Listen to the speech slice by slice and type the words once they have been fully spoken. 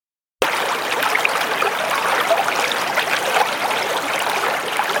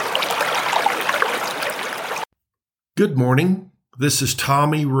Good morning. This is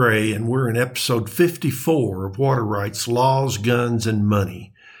Tommy Ray, and we're in episode 54 of Water Rights, Laws, Guns, and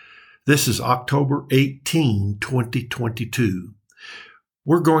Money. This is October 18, 2022.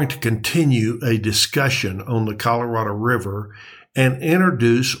 We're going to continue a discussion on the Colorado River and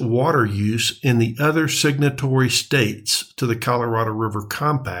introduce water use in the other signatory states to the Colorado River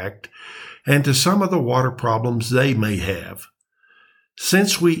Compact and to some of the water problems they may have.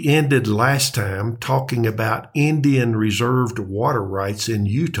 Since we ended last time talking about Indian reserved water rights in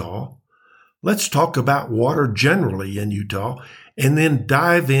Utah, let's talk about water generally in Utah and then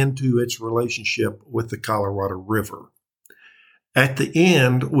dive into its relationship with the Colorado River. At the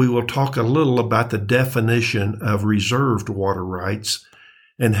end, we will talk a little about the definition of reserved water rights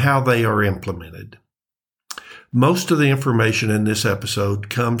and how they are implemented. Most of the information in this episode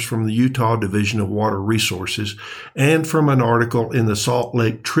comes from the Utah Division of Water Resources and from an article in the Salt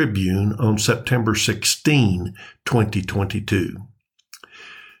Lake Tribune on September 16, 2022.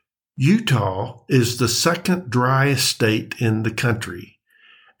 Utah is the second driest state in the country.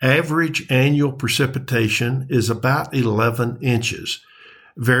 Average annual precipitation is about 11 inches,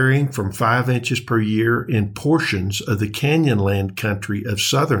 varying from 5 inches per year in portions of the canyonland country of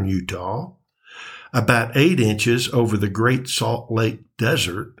southern Utah, about 8 inches over the Great Salt Lake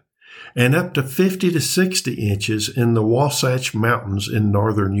Desert, and up to 50 to 60 inches in the Wasatch Mountains in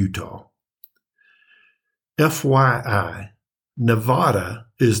northern Utah. FYI, Nevada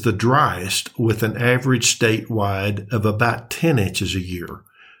is the driest with an average statewide of about 10 inches a year.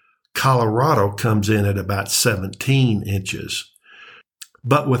 Colorado comes in at about 17 inches.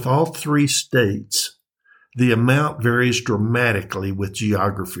 But with all three states, the amount varies dramatically with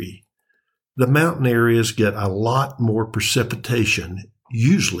geography. The mountain areas get a lot more precipitation,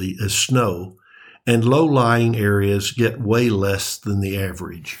 usually as snow, and low-lying areas get way less than the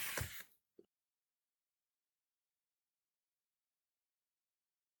average.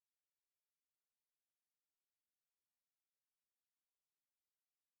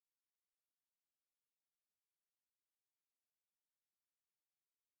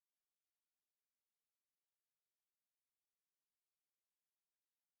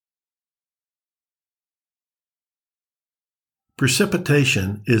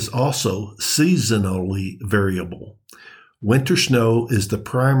 Precipitation is also seasonally variable. Winter snow is the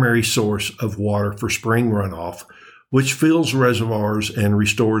primary source of water for spring runoff, which fills reservoirs and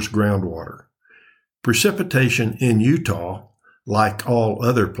restores groundwater. Precipitation in Utah, like all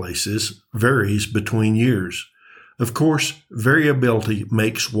other places, varies between years. Of course, variability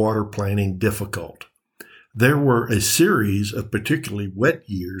makes water planning difficult. There were a series of particularly wet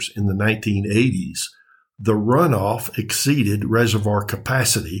years in the 1980s. The runoff exceeded reservoir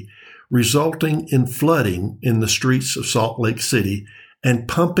capacity, resulting in flooding in the streets of Salt Lake City and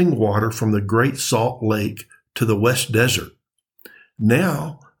pumping water from the Great Salt Lake to the West Desert.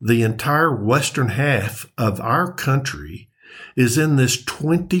 Now, the entire western half of our country is in this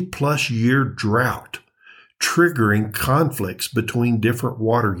 20-plus year drought, triggering conflicts between different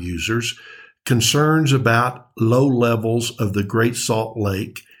water users, concerns about low levels of the Great Salt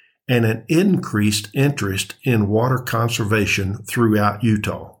Lake, and an increased interest in water conservation throughout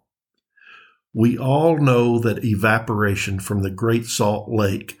Utah. We all know that evaporation from the Great Salt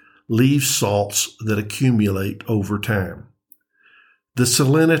Lake leaves salts that accumulate over time. The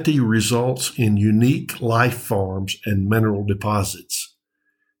salinity results in unique life forms and mineral deposits.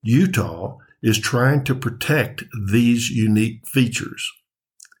 Utah is trying to protect these unique features.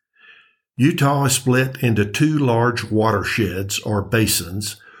 Utah is split into two large watersheds or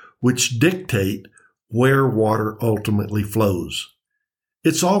basins, which dictate where water ultimately flows.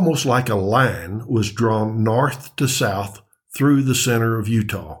 It's almost like a line was drawn north to south through the center of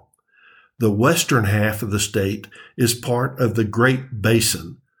Utah. The western half of the state is part of the Great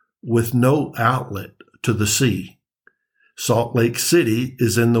Basin, with no outlet to the sea. Salt Lake City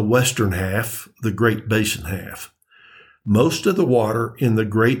is in the western half, the Great Basin half. Most of the water in the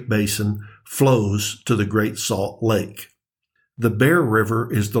Great Basin flows to the Great Salt Lake. The Bear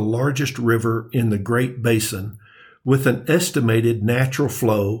River is the largest river in the Great Basin, with an estimated natural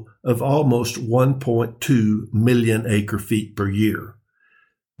flow of almost 1.2 million acre-feet per year.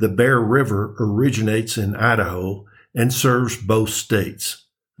 The Bear River originates in Idaho and serves both states.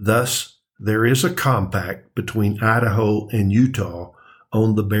 Thus, there is a compact between Idaho and Utah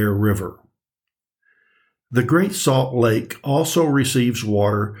on the Bear River. The Great Salt Lake also receives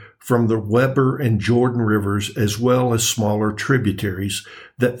water from the Weber and Jordan rivers as well as smaller tributaries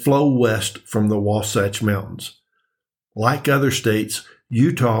that flow west from the Wasatch Mountains. Like other states,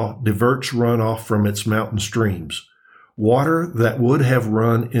 Utah diverts runoff from its mountain streams. Water that would have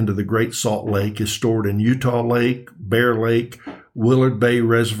run into the Great Salt Lake is stored in Utah Lake, Bear Lake, Willard Bay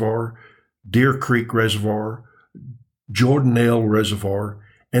Reservoir, Deer Creek Reservoir, Jordanelle Reservoir,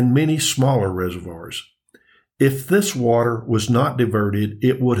 and many smaller reservoirs. If this water was not diverted,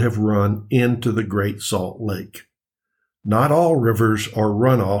 it would have run into the Great Salt Lake. Not all rivers or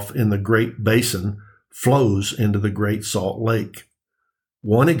runoff in the Great Basin flows into the Great Salt Lake.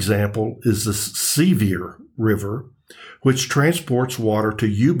 One example is the Sevier River, which transports water to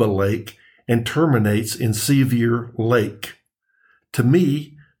Yuba Lake and terminates in Sevier Lake. To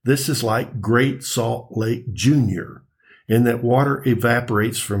me, this is like Great Salt Lake Jr., in that water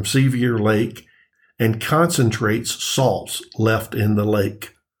evaporates from Sevier Lake and concentrates salts left in the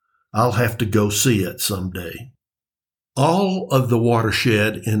lake. I'll have to go see it someday. All of the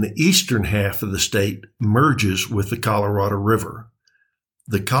watershed in the eastern half of the state merges with the Colorado River.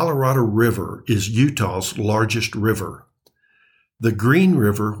 The Colorado River is Utah's largest river. The Green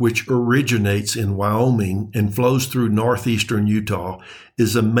River, which originates in Wyoming and flows through northeastern Utah,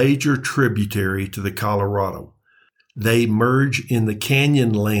 is a major tributary to the Colorado. They merge in the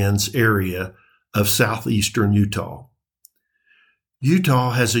Canyonlands area of southeastern Utah.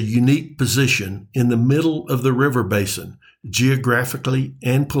 Utah has a unique position in the middle of the river basin, geographically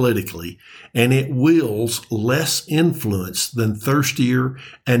and politically, and it wields less influence than thirstier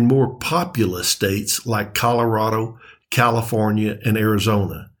and more populous states like Colorado, California, and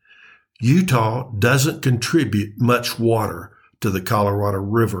Arizona. Utah doesn't contribute much water to the Colorado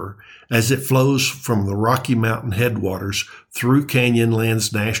River as it flows from the Rocky Mountain headwaters through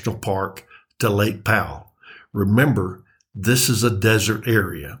Canyonlands National Park to Lake Powell. Remember, this is a desert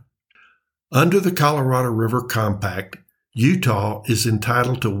area. Under the Colorado River Compact, Utah is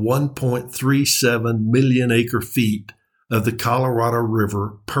entitled to 1.37 million acre-feet of the Colorado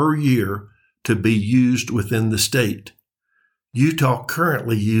River per year to be used within the state. Utah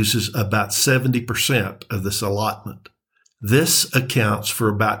currently uses about 70% of this allotment. This accounts for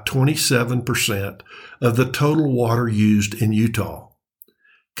about 27% of the total water used in Utah.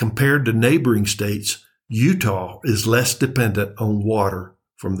 Compared to neighboring states, Utah is less dependent on water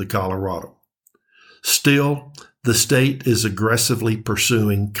from the Colorado. Still, the state is aggressively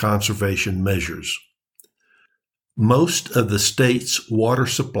pursuing conservation measures. Most of the state's water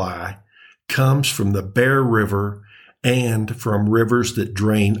supply comes from the Bear River and from rivers that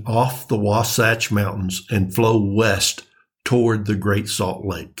drain off the Wasatch Mountains and flow west toward the Great Salt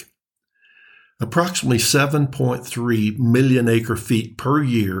Lake. Approximately 7.3 million acre-feet per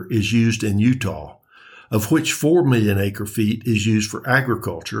year is used in Utah, of which 4 million acre-feet is used for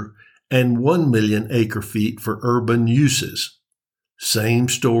agriculture and 1 million acre-feet for urban uses. Same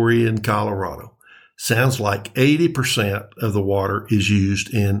story in Colorado. Sounds like 80% of the water is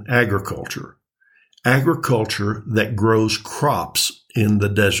used in agriculture. Agriculture that grows crops in the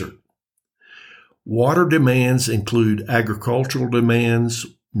desert. Water demands include agricultural demands,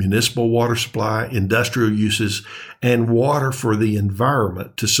 municipal water supply, industrial uses, and water for the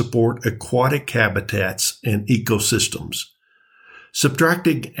environment to support aquatic habitats and ecosystems.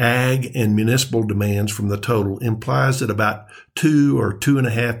 Subtracting ag and municipal demands from the total implies that about 2 or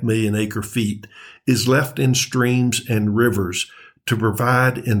 2.5 million acre-feet is left in streams and rivers to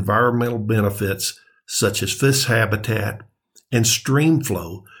provide environmental benefits such as fish habitat and stream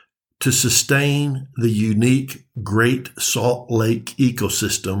flow to sustain the unique Great Salt Lake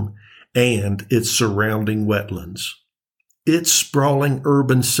ecosystem and its surrounding wetlands. Its sprawling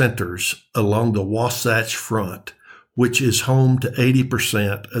urban centers along the Wasatch Front, which is home to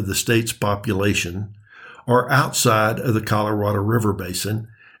 80% of the state's population, are outside of the Colorado River Basin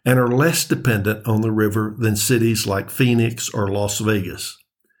and are less dependent on the river than cities like Phoenix or Las Vegas.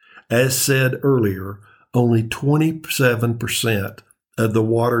 As said earlier, only 27% of the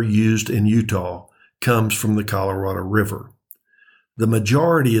water used in Utah comes from the Colorado River. The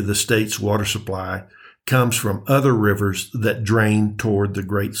majority of the state's water supply comes from other rivers that drain toward the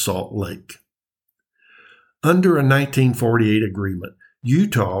Great Salt Lake. Under a 1948 agreement,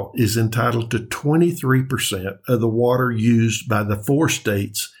 Utah is entitled to 23% of the water used by the 4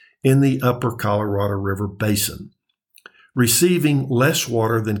 states in the upper Colorado River Basin, receiving less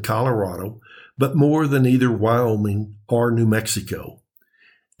water than Colorado, but more than either Wyoming or New Mexico.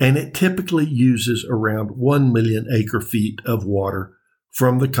 And it typically uses around 1 million acre-feet of water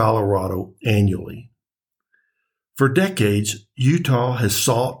from the Colorado annually. For decades, Utah has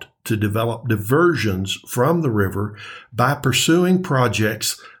sought to develop diversions from the river by pursuing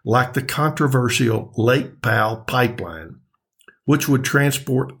projects like the controversial Lake Powell pipeline, which would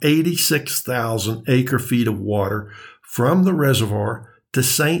transport 86,000 acre-feet of water from the reservoir to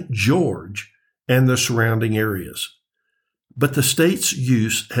St. George and the surrounding areas. but the state's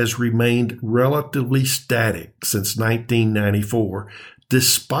use has remained relatively static since 1994,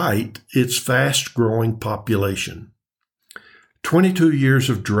 despite its fast-growing population. 22 years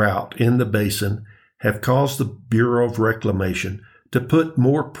of drought in the basin have caused the Bureau of Reclamation to put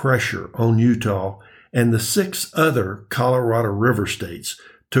more pressure on Utah and the 6 other Colorado River states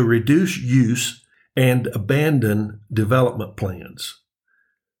to reduce use and abandon development plans.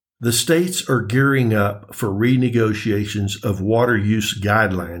 The states are gearing up for renegotiations of water use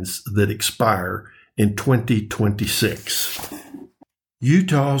guidelines that expire in 2026.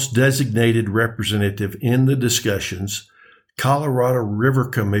 Utah's designated representative in the discussions, Colorado River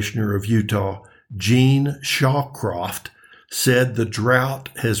Commissioner of Utah, Gene Shawcroft, said the drought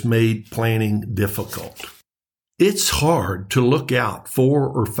has made planning difficult. It's hard to look out 4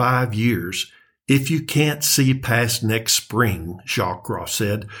 or 5 years if you can't see past next spring, Shawcroft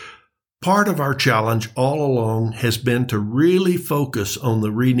said. Part of our challenge all along has been to really focus on the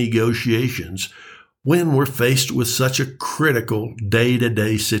renegotiations when we're faced with such a critical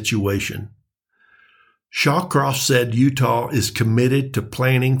day-to-day situation. Shawcroft said Utah is committed to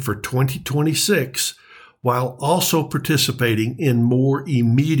planning for 2026 while also participating in more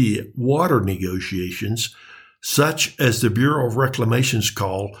immediate water negotiations, such as the Bureau of Reclamation's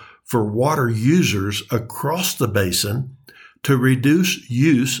call for water users across the basin to reduce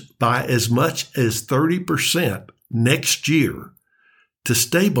use by as much as 30% next year to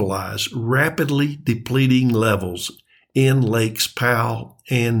stabilize rapidly depleting levels in Lakes Powell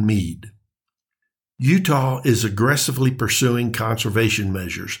and Meade. Utah is aggressively pursuing conservation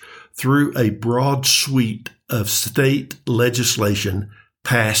measures through a broad suite of state legislation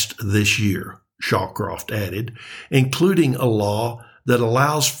passed this year, Shawcroft added, including a law that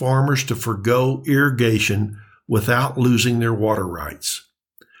allows farmers to forgo irrigation without losing their water rights.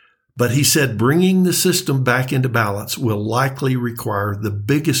 But he said bringing the system back into balance will likely require the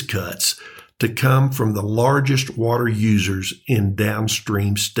biggest cuts to come from the largest water users in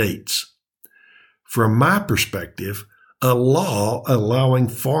downstream states. From my perspective, a law allowing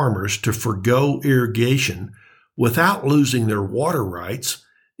farmers to forgo irrigation without losing their water rights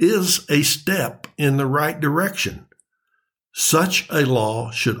is a step in the right direction. Such a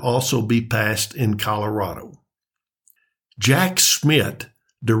law should also be passed in Colorado. Jack Schmidt,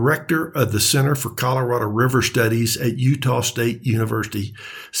 director of the Center for Colorado River Studies at Utah State University,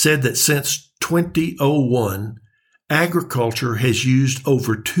 said that since 2001, agriculture has used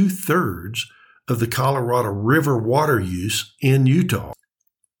over 2/3 of the Colorado River water use in Utah.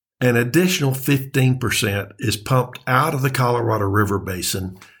 An additional 15% is pumped out of the Colorado River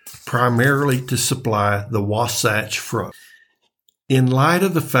Basin, primarily to supply the Wasatch Front. In light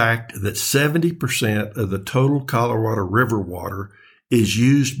of the fact that 70% of the total Colorado River water is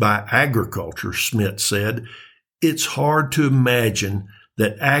used by agriculture, Schmidt said, it's hard to imagine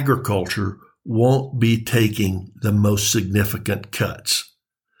that agriculture won't be taking the most significant cuts.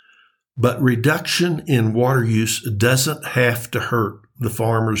 But reduction in water use doesn't have to hurt the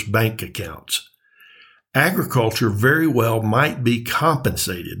farmers' bank accounts. Agriculture very well might be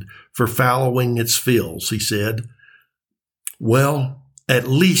compensated for fallowing its fields, he said. Well, at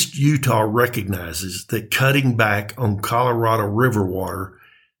least Utah recognizes that cutting back on Colorado River water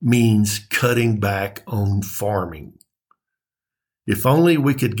means cutting back on farming. If only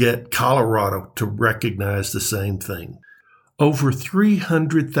we could get Colorado to recognize the same thing. Over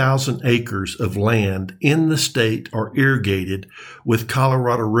 300,000 acres of land in the state are irrigated with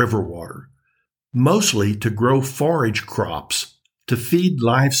Colorado River water, mostly to grow forage crops to feed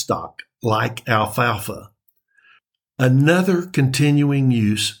livestock like alfalfa. Another continuing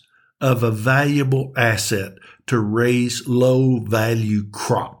use of a valuable asset to raise low-value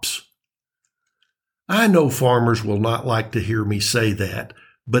crops. I know farmers will not like to hear me say that,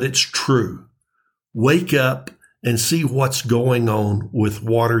 but it's true. Wake up and see what's going on with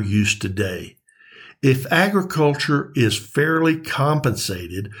water use today. If agriculture is fairly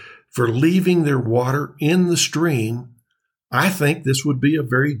compensated for leaving their water in the stream, I think this would be a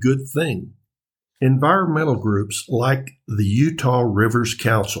very good thing. Environmental groups like the Utah Rivers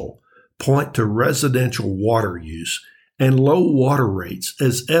Council point to residential water use and low water rates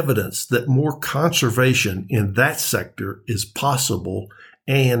as evidence that more conservation in that sector is possible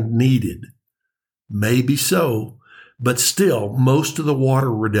and needed. Maybe so, but still most of the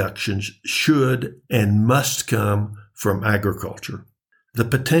water reductions should and must come from agriculture. The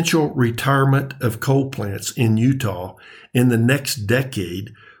potential retirement of coal plants in Utah in the next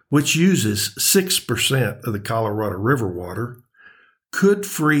decade, which uses 6% of the Colorado River water, could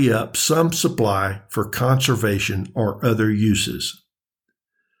free up some supply for conservation or other uses.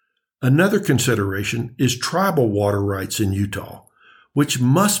 Another consideration is tribal water rights in Utah, which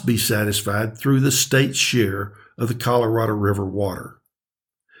must be satisfied through the state's share of the Colorado River water.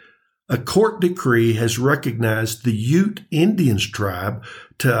 A court decree has recognized the Ute Indians tribe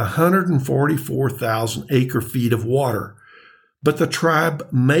to 144,000 acre-feet of water, but the tribe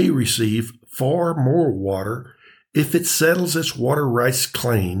may receive far more water if it settles its water rights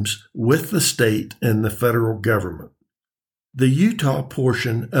claims with the state and the federal government. The Utah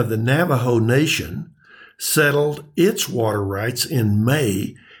portion of the Navajo Nation settled its water rights in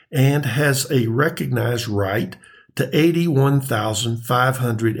May and has a recognized right to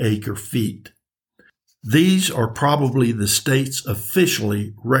 81,500 acre-feet. These are probably the state's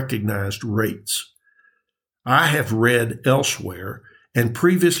officially recognized rates. I have read elsewhere and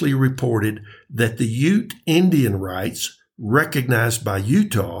previously reported that the Ute Indian rights recognized by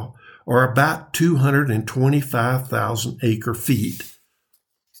Utah are about 225,000 acre-feet,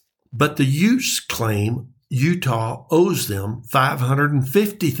 but the Utes claim Utah owes them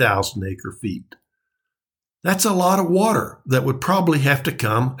 550,000 acre-feet. That's a lot of water that would probably have to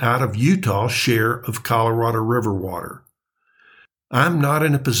come out of Utah's share of Colorado River water. I'm not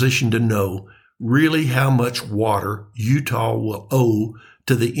in a position to know really how much water Utah will owe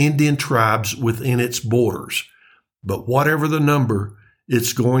to the Indian tribes within its borders, but whatever the number,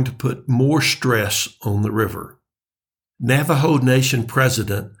 it's going to put more stress on the river. Navajo Nation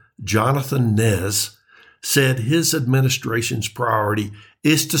President Jonathan Nez said his administration's priority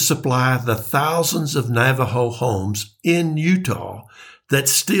is to supply the thousands of Navajo homes in Utah that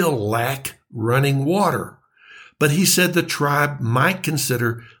still lack running water. But he said the tribe might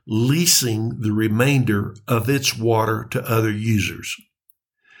consider leasing the remainder of its water to other users.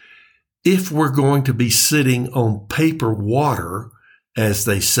 If we're going to be sitting on paper water, as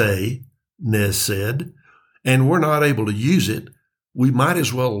they say, Nez said, and we're not able to use it, we might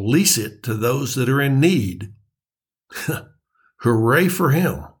as well lease it to those that are in need. Hooray for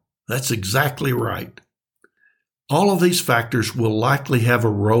him. That's exactly right. All of these factors will likely have a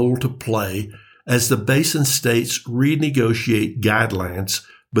role to play as the basin states renegotiate guidelines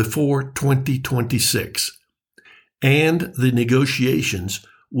before 2026. And the negotiations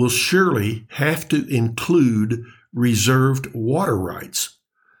will surely have to include reserved water rights.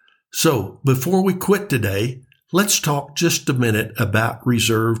 So, before we quit today, let's talk just a minute about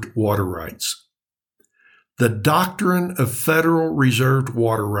reserved water rights. The doctrine of federal reserved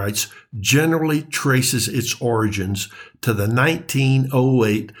water rights generally traces its origins to the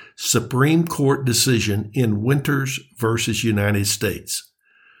 1908 Supreme Court decision in Winters v. United States.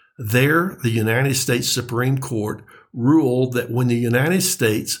 There, the United States Supreme Court ruled that when the United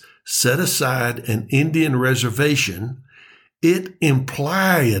States set aside an Indian reservation, it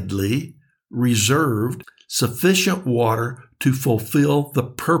impliedly reserved sufficient water to fulfill the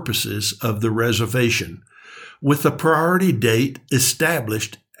purposes of the reservation, with the priority date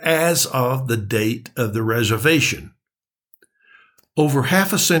established as of the date of the reservation. Over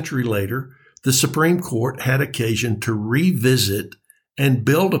half a century later, the Supreme Court had occasion to revisit and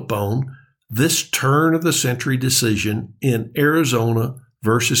build upon this turn-of-the-century decision in Arizona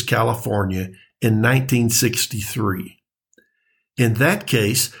versus California in 1963. In that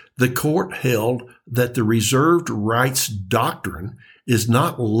case, the court held that the reserved rights doctrine is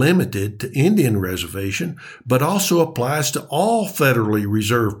not limited to Indian reservation, but also applies to all federally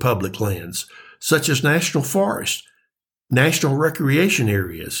reserved public lands, such as national forests, national recreation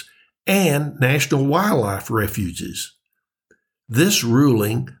areas, and national wildlife refuges. This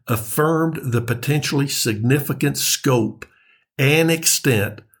ruling affirmed the potentially significant scope and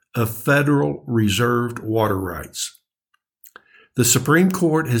extent of federal reserved water rights. The Supreme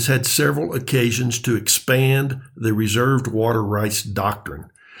Court has had several occasions to expand the reserved water rights doctrine.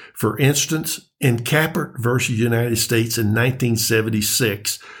 For instance, in Capert v. United States in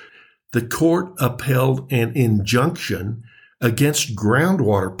 1976, the court upheld an injunction against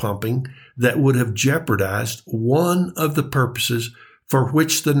groundwater pumping that would have jeopardized one of the purposes for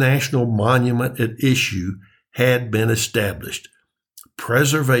which the national monument at issue had been established,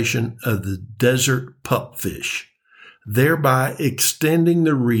 preservation of the desert pupfish, thereby extending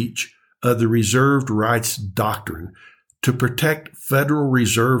the reach of the reserved rights doctrine to protect federal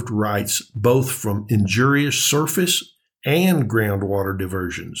reserved rights both from injurious surface and groundwater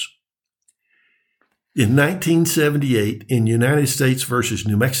diversions. In 1978, in United States versus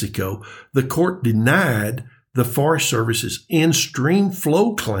New Mexico, the court denied the Forest Service's in-stream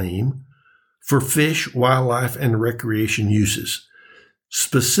flow claim for fish, wildlife, and recreation uses.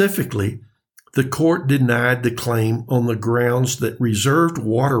 Specifically, the court denied the claim on the grounds that reserved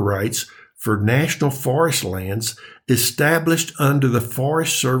water rights for national forest lands established under the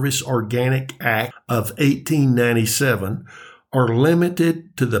Forest Service Organic Act of 1897 are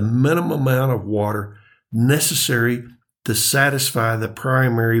limited to the minimum amount of water necessary to satisfy the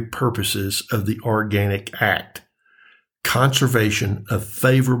primary purposes of the Organic Act: conservation of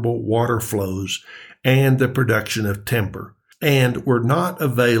favorable water flows and the production of timber, and were not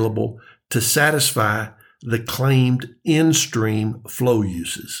available to satisfy the claimed in-stream flow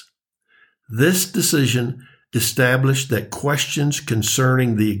uses. This decision established that questions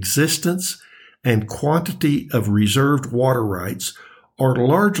concerning the existence and quantity of reserved water rights are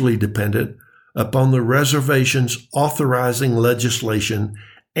largely dependent upon the reservation's authorizing legislation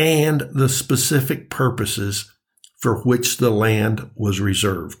and the specific purposes for which the land was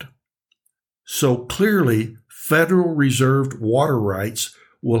reserved. So clearly, federal reserved water rights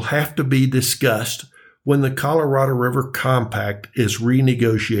will have to be discussed when the Colorado River Compact is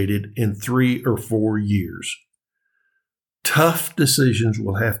renegotiated in 3 or 4 years. Tough decisions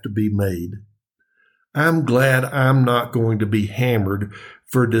will have to be made. I'm glad I'm not going to be hammered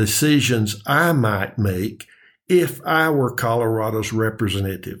for decisions I might make if I were Colorado's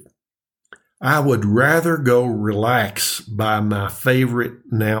representative. I would rather go relax by my favorite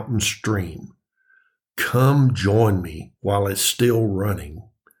mountain stream. Come join me while it's still running.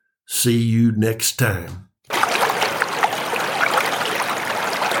 See you next time.